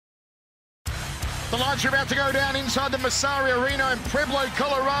The lights are about to go down inside the Masari Arena in Pueblo,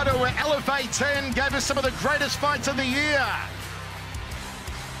 Colorado, where LFA 10 gave us some of the greatest fights of the year.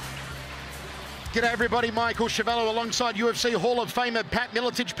 G'day everybody, Michael Chavallo alongside UFC Hall of Famer Pat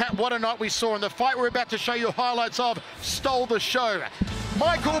Miletich. Pat, what a night we saw, and the fight we're about to show you highlights of stole the show.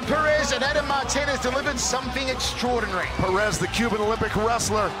 Michael Perez and Adam Martinez delivered something extraordinary. Perez, the Cuban Olympic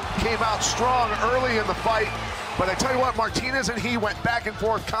wrestler, came out strong early in the fight. But I tell you what, Martinez and he went back and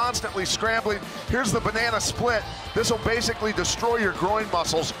forth, constantly scrambling. Here's the banana split. This will basically destroy your groin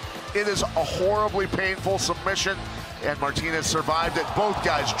muscles. It is a horribly painful submission, and Martinez survived it. Both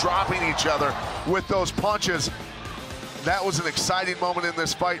guys dropping each other with those punches. That was an exciting moment in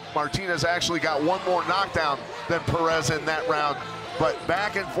this fight. Martinez actually got one more knockdown than Perez in that round. But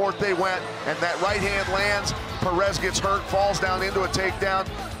back and forth they went, and that right hand lands. Perez gets hurt, falls down into a takedown.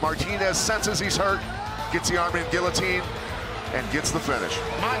 Martinez senses he's hurt, gets the arm in guillotine, and gets the finish.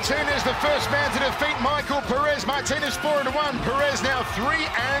 Martinez, the first man to defeat Michael Perez. Martinez 4-1, Perez now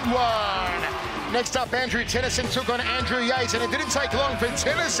 3-1. Next up, Andrew Tenneson took on Andrew Yates, and it didn't take long for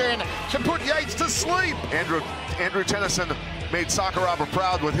Tenneson to put Yates to sleep. Andrew Tenneson made Sakuraba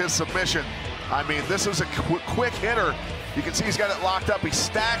proud with his submission. I mean, this is a quick hitter. You can see he's got it locked up. He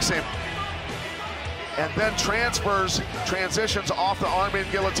stacks him, and then transitions off the arm in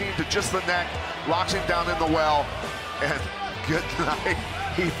guillotine to just the neck, locks him down in the well, and good night.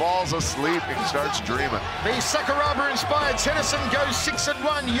 He falls asleep and starts dreaming. The Sakuraba-inspired Tenneson goes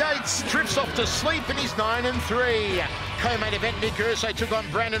 6-1. Yates drifts off to sleep, and he's 9-3. Co-main event, Nick Urso took on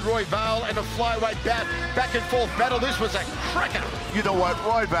Brandon Royval in a flyweight back and forth battle. This was a cracker. You know what?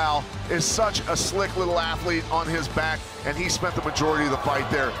 Royval is such a slick little athlete on his back, and he spent the majority of the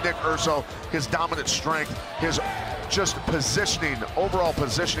fight there. Nick Urso, his dominant strength, his just positioning, overall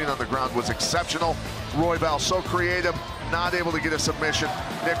positioning on the ground was exceptional. Royval so creative, not able to get a submission.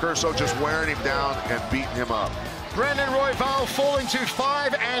 Nick Urso just wearing him down and beating him up. Brandon Royval falling to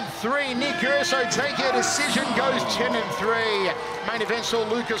 5-3. Nick Urso taking a decision, goes 10-3. Main event saw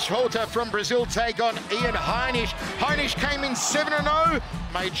Lucas Rota from Brazil take on Ian Heinisch. Heinisch came in 7-0,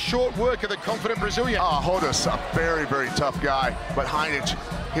 made short work of the confident Brazilian. Rota's a very, very tough guy, but Heinisch,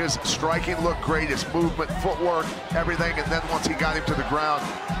 his striking looked great, his movement, footwork, everything, and then once he got him to the ground,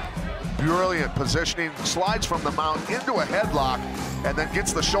 brilliant positioning, slides from the mount into a headlock, and then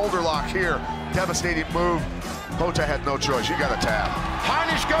gets the shoulder lock here. Devastating move. Rota had no choice, you got to tap.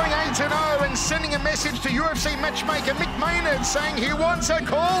 Heinisch going 8-0 and sending a message to UFC matchmaker Mick Maynard saying he wants a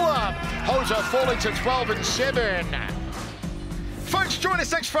call-up. Rota falling to 12-7. Folks, join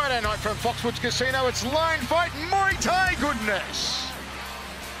us next Friday night from Foxwoods Casino. It's Lion Fight Muay Thai goodness.